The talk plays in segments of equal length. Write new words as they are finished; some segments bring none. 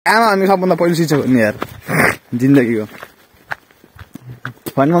आमा हामी सबभन्दा पहिलो चिज हो नि यार जिन्दगीको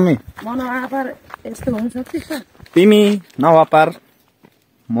भन् मम्मी तिमी नवापार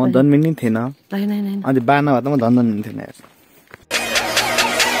म जन्मिनै थिएन अनि बा नभए त म झन् जन्मिने थिएन यार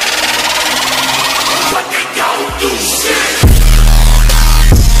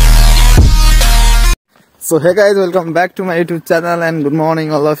So hey guys, welcome back to my YouTube channel and good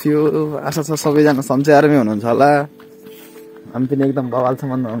morning all of you. आशा छ सबैजना सन्चै आरामै हुनुहुन्छ होला। हामी पनि एकदम बवाल छ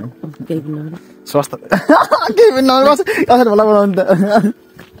भन्नु हो। केही पनि नगर्नु। स्वस्थ केही पनि नगर्नु कसरी भला बनाउनु त।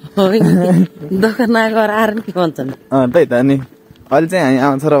 दोकान नगएर आएर के भन्छन्? त्यही त नि। अहिले चाहिँ हामी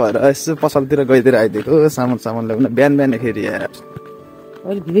आमा छोरा भएर यसो पसलतिर गइदिएर आइदिएको सामान ल्याउन बिहान खेरि यार।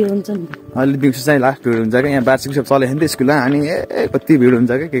 अहिले भिड हुन्छ नि। अहिले दिउँसो चाहिँ लास्ट भिड हुन्छ के यहाँ वार्षिक उत्सव चलेको नि त स्कुलमा अनि कति भिड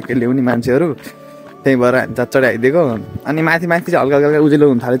हुन्छ के ल्याउने मान्छेहरू त्यही भएर चढी आइदिएको अनि माथि चाहिँ हल्का उजेलो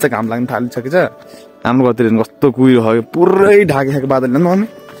हुन थालेछ घाम लाग्न थालिसकेछ हाम्रो घरतिर कस्तो कुहिरो भयो पुरै ढाकिसकेको बादलले मम्मी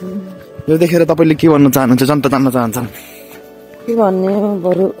यो देखेर तपाईँले के भन्नु चाहनुहुन्छ जनता जान्न चाहन्छन् के भन्ने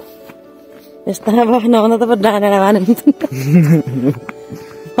बरु यस्ता बस्न भन्दा त डाँडा बानी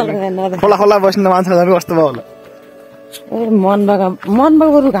खोला बस्ने मान्छेहरू कस्तो भयो होला मनबाट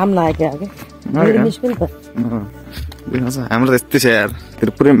बरु घाम लाग्यो क्या मुस्किल त हाम्रो त यस्तै छ यार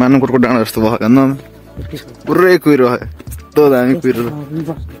पुरै मानुकोटको डाँडा जस्तो भयो न पुरै कुहिरो भयो यस्तो दामी कुहिरो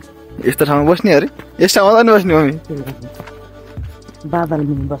यस्तो ठाउँमा बस्ने अरे यस्तो ठाउँमा नि बस्ने मम्मी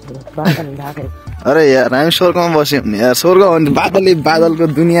अरे यार हामी स्वर्गमा बस्यौँ नि यार स्वर्ग हो भने बादलको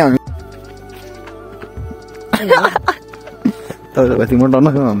दुनियाँ हो तपाईँको कति मोटाउनु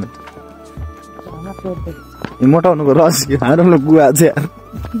छ मम्मी मोटाउनुको रहस्य हाम्रो गुवा छ यार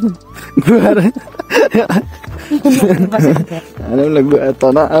गुवा त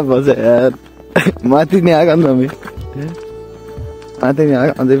बस यार माथि नि आएको नि मम्मी माथि नि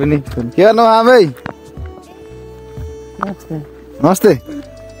आएको अझै पनि के गर्नु आमै नमस्ते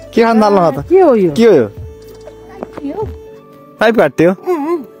के खानु थाल्नु त के हो यो पाइप काट्यो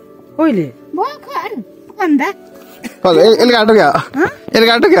कहिले यसले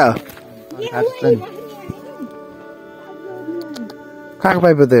काट्यो क्या कहाँको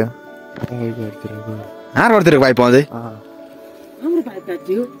पाइप हो त यो घरतिरको पाइप पाउँदै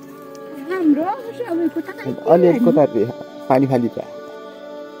पानी खाली छ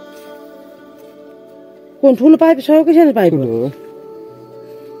कुन ठुलो पाइप छ कि सानो पाइप हो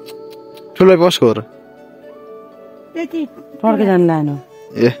ठुलो पाइप कसको हो र फर्के जानु लानु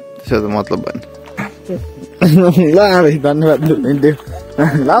ए त्यसो त मतलब भएन ल धन्यवाद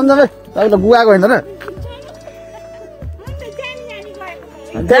लाउनु तपाईँ तपाईँलाई बुवाको होइन र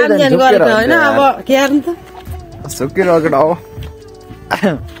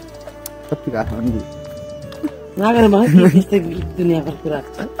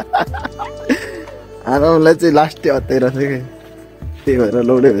आरामलाई चाहिँ लास्टै हताइरहेको छ कि त्यही भएर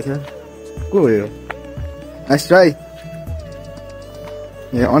लौडेको छ को हो यो आशिष भाइ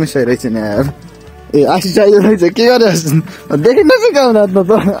ए अनिस भाइ रहेछ नि यार ए आशिष भाइ रहेछ के गरिरहेको देखिन चाहिँ गाउन त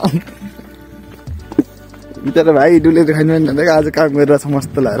बिचरा भाइ डुलेर खानु आज काम गरिरहेछ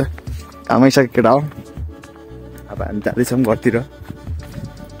मस्त लगाएर काम आइसक्यो केटा हो अब हामी जाँदैछौँ घरतिर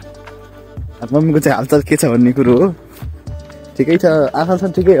मम्मीको चाहिँ हालचाल के छ भन्ने कुरो हो ठिकै छ आशा छ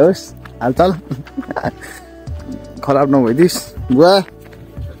ठिकै होस् हालचाल खराब नभइदियोस् बुवा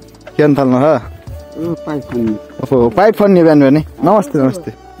के थाल्नु ह पाइप फन्ने बिहान बिहानै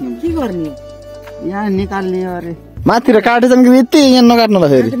नमस्ते के गर्ने यहाँ निकाल्ने अरे माथिर काटेछन् कि यति यहाँ नकाट्नु त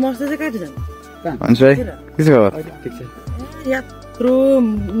फेरि हुन्छ है के छ खबर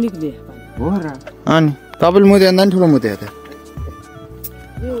अनि तपाईँले मुते भन्दा नि ठुलो मुते त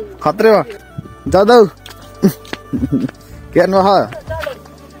खत्रै भयो जादौ के गर्नु ह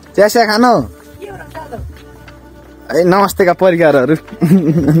चिया खानु ए नमस्तेका परिकारहरू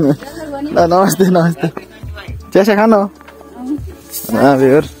ल नमस्ते चिया खानु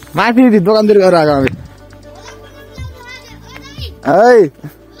माथि दोकानतिर गएर आएको हामी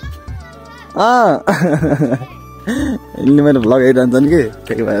मैले भ्लग हेरिरहन्छन् कि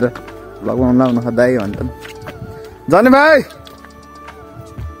त्यही भएर भ्लग बनाउनु लाउनु दाइ भन्छन् जने भाइ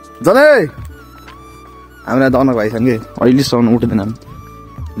जने हामीलाई दौनक भाइ छन् कि अहिलेसम्म उठ्दैन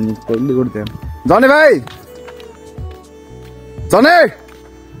कहिले उठ्दैन जने भाइ जने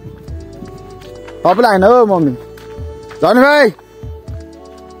तपाईँलाई होइन हो मम्मी जने भाइ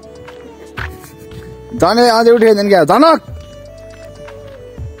जने अझै उठेन क्या जनक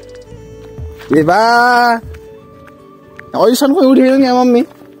ए बा अहिलेसम्म कोही उठेन नि मम्मी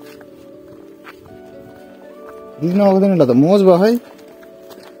दिन आउँदैन ल त मोज भयो है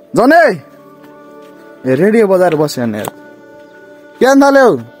जने ए रेडियो बजाएर बस्यो नि के अन्त थाल्यो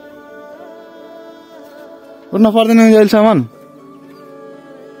उठ्न पर्दैन अहिलेसम्म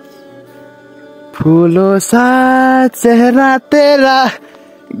फूलो सा चेहरा तेरा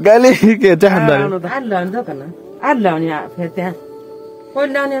गली के चाहता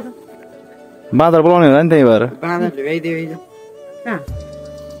बाँदर बोलाउने होला नि त्यही भएर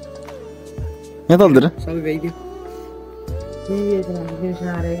यहाँ तल्तिर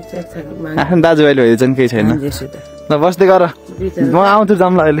आफ्नो दाजुभाइले भइदिएछन् केही छैन ल बस्दै गर म आउँछु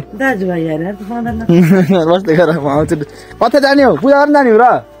जाम्ला अहिले बस्दै गर म आउँछु कता जाने हो पूजा गर्न जाने हो र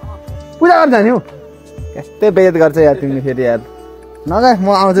पूजा गर्न जाने हो यस्तै बेइज्जत गर्छ यार तिमीले फेरि यार नगा म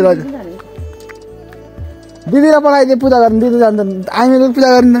आउँछु ल दिदीलाई पठाइदिए पूजा गर्नु दिदी जान्छ हामीले पूजा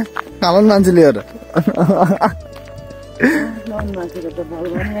गर्नु हाम्रो मान्छे लिएर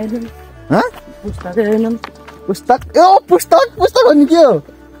पुस्तक ए पुस्तक पुस्तक भन्ने के हो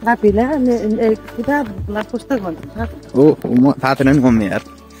ओ म थाहा छैन नि मम्मी यार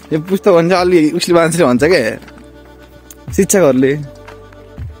यो पुस्तक भन्छ अलि उसले मान्छेले भन्छ क्या शिक्षकहरूले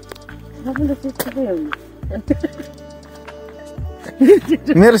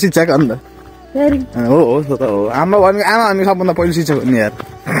मेरो शिक्षक अन्त हो हो त हो आमा हामी सबभन्दा पहिलो शिक्षक हो नि यार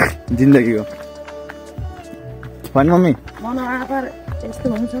जिन्दगीको भन् मम्मी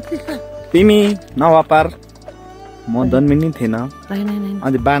तिमी नवापार म जन्मिनै थिएन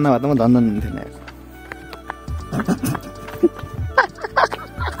अझै बा नभए त म झन् जन्मिने थिएन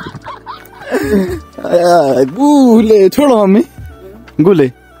गुले छोडो मम्मी गुले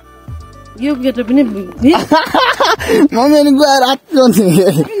यो केटा पनि मम्मी अनि गएर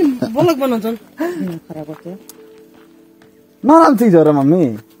ब्लग बनाउँछन् नराम्रो चिज हो र मम्मी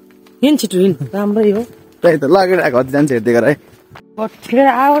हिँड छिटो हिँड राम्रै हो त्यही त लगेर आएको हति जान्छ हेर्दै गर है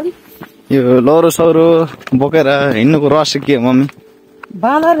यो लौरो सौरो बोकेर हिँड्नुको रहस्य के हो मम्मी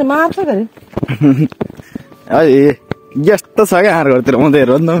बाँदरले मार्छ गरे यस्तो छ क्या हार घरतिर म त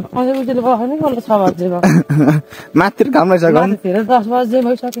हेर न अझै उजुले बस्यो नि कहिले 6 बजे माथितिर काम रहेछ 10 बजे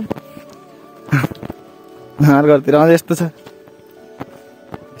भइसक्यो हार घरतिर अझै यस्तो छ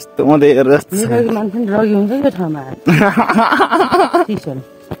यस्तो म त हेर जस्तो मान्छे रगी हुन्छ नि ठाउँमा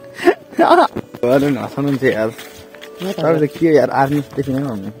हँसाउनु चाहिँ यार तपाईँ त के यार आर्मी देखिन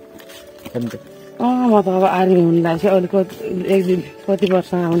मम्मी म त अब आर्मी हुनु लाग्छ अलिक एक दिन कति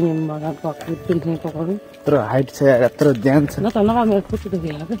वर्ष आउने पकाउनु यत्रो हाइट छ यार यत्रो ध्यान छ न त नभए मेरो खुट्टी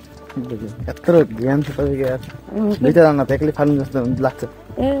दुखेको यत्रो ध्यान छ तपाईँको यार दुईजना त एक्लै फाल्नु जस्तो लाग्छ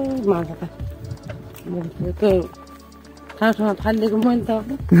ए मान्छ त त्यो ठाउँमा फालिदिएको मैले त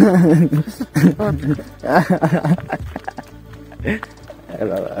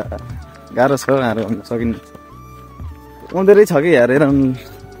गाह्रो छ गाह्रो हुन सकिन्न उनीहरू छ कि यार हेर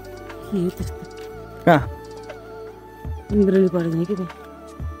कहाँ इन्द्रले पढेन कि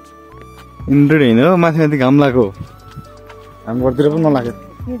इन्द्र होइन हो माथि माथि घाम लाग्यो हाम्रो घरतिर पनि नलाग्यो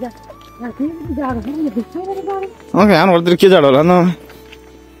ओके हाम्रो घरतिर के जाडो होला न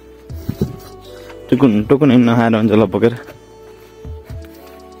टुकुन टुकुन हिँड्न आएर हुन्छ ल बोकेर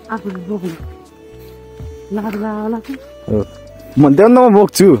म देऊ न म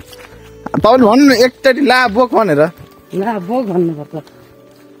बोक्छु तपाईँले भन्नु न एकचोटि ला बोक भनेर ला बोक भन्नुपर्छ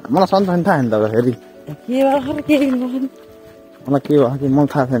मलाई सन्तान थाहा छैन तपाईँ फेरि मलाई के भयो कि मलाई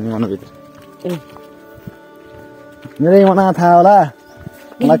थाहा छैन मनभित्र मेरै मनमा थाहा होला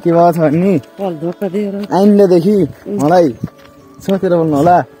मलाई के भएको छ भने आइन्दादेखि मलाई सोचेर बोल्नु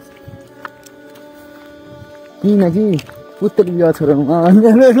होला किनकि उत्तर बिहा छोरो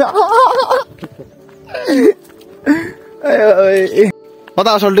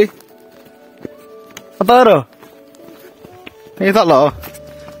कता सल्टी कता र ए तल हो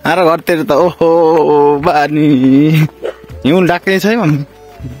आएर घरतिर त ओहो बानी हिउँ डाक्ने छ है मम्मी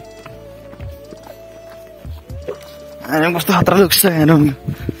कस्तो खतरा लुक्छ हेरौँ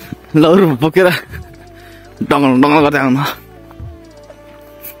लौरो बोकेर डङ्गल डङ्गल गर्दै आउनु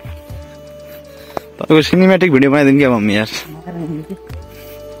तपाईँको सिनेमेटिक भिडियो बनाइदिनु क्या मम्मी यार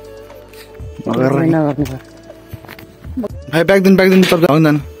भाइ प्याक्दिनु तपाईँ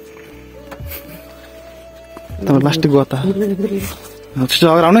आउँदैन तपाईँ प्लास्टिक गयो त छिटो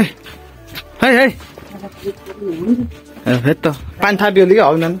अगाडि आउनु है है है त पानी थापियो कि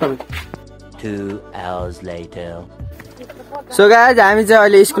आउँदैन तपाईँ 2 hours later. सो गाइज हामी चाहिँ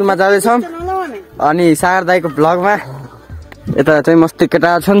अहिले स्कुलमा जाँदैछौँ अनि सागर दाईको ब्लगमा यता चाहिँ मस्ती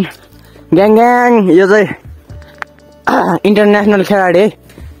केटा छन् ग्याङ ग्याङ यो चाहिँ इन्टरनेसनल खेलाडी है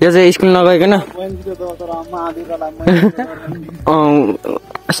यो चाहिँ स्कुल नगइकन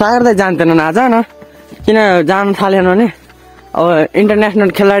सागर दाई जान्दैनन् आज न किन जान थालेन भने अब इन्टरनेसनल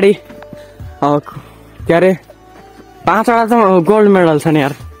खेलाडी के अरे 5वटा त गोल्ड मेडल छ नि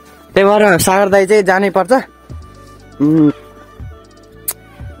यार त्यही भएर सागर दाई चाहिँ जानै पर्छ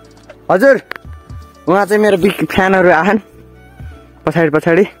हजुर उहाँ चाहिँ मेरो बिग फ्यानहरू आछन् पछाडि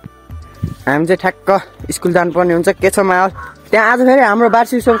पछाडि हामी चाहिँ ठ्याक्क स्कुल जानुपर्ने हुन्छ के छ माहौल त्यहाँ आज फेरि हाम्रो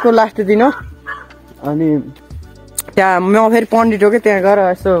वार्षिक उत्सवको लास्ट दिन हो अनि त्यहाँ म फेरि पण्डित हो कि त्यहाँ गएर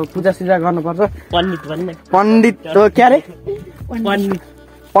यसो पूजासुजा गर्नुपर्छ पण्डित हो क्या रे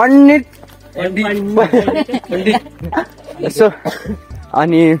पण्डित यसो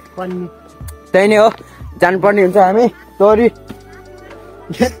अनि त्यही नै हो जानुपर्ने हुन्छ हामी तोरी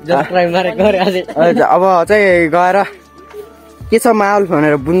अब चाहिँ गएर के छ माहौल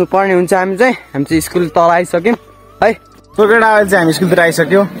भनेर बुझ्नु पर्ने हुन्छ हामी चाहिँ स्कुल तल आइसक्यौँ है सो केटा अहिले चाहिँ हामी स्कुलतिर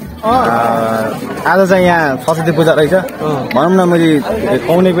आइसक्यो आज चाहिँ यहाँ सरस्वती पूजा रहेछ भनौँ न मैले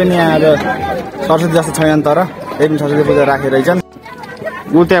पाउने पनि यहाँ आज सरस्वती जस्तो छैन तर त्यही पनि सरस्वती पूजा राखिरहेछन्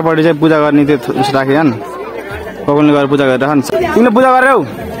ऊ त्यहाँपट्टि चाहिँ पूजा गर्ने त्यो उस राखेछन् पकाउने गएर पूजा गरिरहेछन् तिमीले पूजा गरेौ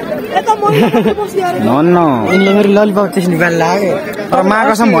भन्न ललिपप त्यसले बाल लाग्यो तर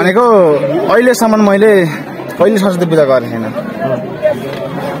माघसम्म भनेको अहिलेसम्म मैले कहिले सरस्वती पूजा गरेको छैन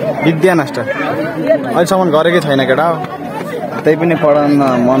विद्या नष्ट अहिलेसम्म गरेकै छैन केटा त्यही पनि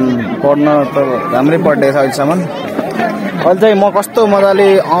पढ्न त राम्रै पढ्दैछ अहिलेसम्म अहिले चाहिँ म कस्तो मजाले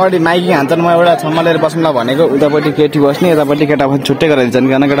अगाडि माइकी हान्छन् म एउटा छम्मा लिएर बस्नुलाई भनेको उतापट्टि केटी बस्ने यतापट्टि केटा छुट्टै गरेर दिन्छन्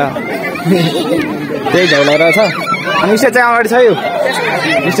किन केटा त्यही झौला रहेछ अनि स्टेज चाहिँ अगाडि छ यो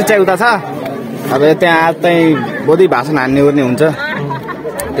स्टेज चाहिँ उता छ अब त्यहाँ आज चाहिँ बोधी भाषण हान्ने ओर्ने हुन्छ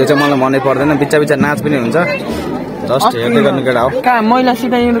त्यो चाहिँ मलाई मनै पर्दैन बिच्चा बिच्चा नाच पनि हुन्छ जस्ट हेर्दै गर्ने केटा हो कहाँ मैला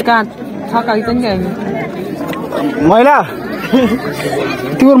सिकाइनु कहाँ थकाइछन् क्या महिला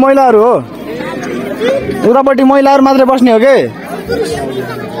तिम्रो महिलाहरू हो उतापट्टि महिलाहरू मात्रै बस्ने हो के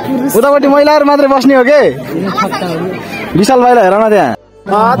उतापट्टि महिलाहरू मात्रै बस्ने हो के विशाल भाइलाई हेर न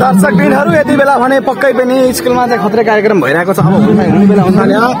त्यहाँ दर्शक बिनहरू यति बेला भने पक्कै पनि स्कुलमा चाहिँ खत्रै कार्यक्रम भइरहेको छ अब हुने बेला हुन्छ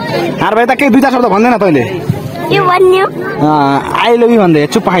नि हार भाइ त केही दुई चार शब्द भन्दैन तैँले आई लभ यु भन्दै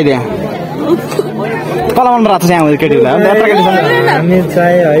चुप खाइदिए तल मन राख्छ यहाँ केटीलाई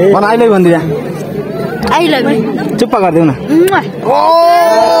आई लभ यु भनिदिए चुप्पा गरिदेऊ न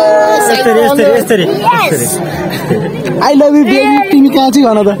आई लभ यु बेबी तिमी कहाँ चाहिँ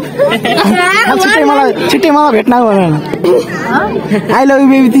भन त छिट्टै मलाई भेट्न भन आई लभ यु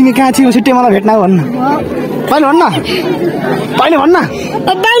बेबी तिमी कहाँ छौ छिट्टै मलाई भेट्न भन्न कहिले भन्न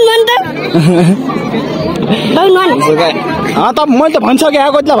त मैले त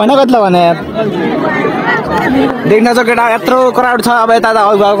भनिसकेँ कतिलाई भने देख्न चाहिँ केटा यत्रो क्राउड छ अब यता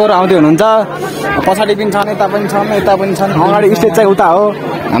अभिभावकहरू आउँदै हुनुहुन्छ पछाडि पनि छन् यता पनि छन् अगाडि स्टेज चाहिँ उता हो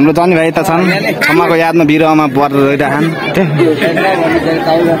हाम्रो जनी भाइ यता छन् छम्माको यादमा बिरुवामा परेर रोइरहेछन्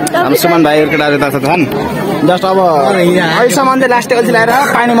हाम्रो सुमन भाइहरू केटाहरू यता छन् जस्ट अब अहिलेसम्म चाहिँ लास्ट अल्छी ल्याएर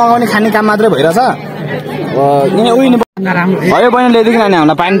पानी मगाउने खाने काम मात्रै भइरहेछ भयो बहिनी ल्याइदिनु नानी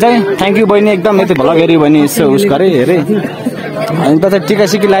हामीलाई पानी चाहिँ थ्याङ्क यू बहिनी एकदम यति भल गऱ्यो बहिनी यसो उस गरेँ हेरेँ अनि त चाहिँ टिका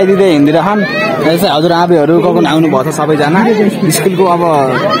सिकी लगाइदिँदै हिँडिरहन् यसै हजुर आबेहरू कहिले आउनुभएको छ सबैजना स्कुलको अब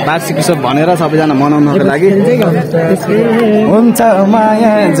वार्षिक उत्सव भनेर सबैजना मनाउनको लागि हुन्छ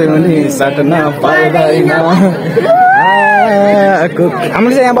माया जोली सट्न पाउँदैन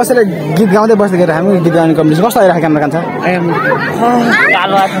हामीले चाहिँ यहाँ बसेर गीत गाउँदै बस्दाखेरि हामी गीत गाउने कम्पिटिसन कस्तो आइरहेको क्यामेरा कान्छ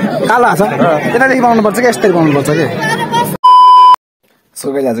कालो छ त्यतादेखि पाउनुपर्छ कि यस्तरी पाउनुपर्छ कि सो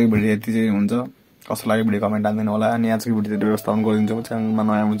गाइस आजको भिडियो यति चाहिँ हुन्छ कस्तो लाग्यो भिडियो कमेन्ट हाल्दिनु होला अनि आजको भिडियो व्यवस्थापन गरिदिन्छु च्यानलमा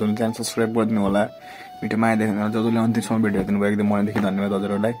नयाँ हुन्छ भने च्यानल सब्सक्राइब गरिदिनु होला भिडियो माया देख्नु होला जसले अन्तिमसम्म भिडियो हेरिदिनु भयो एकदम मनदेखि धन्यवाद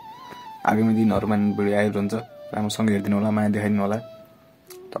हजुरहरूलाई आगामी दिनहरूमा भिडियो आइरहन्छ राम्रोसँग हेरिदिनु होला माया देखाइदिनु होला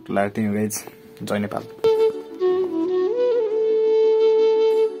तपाईँलाई त्यही गाइज जय नेपाल।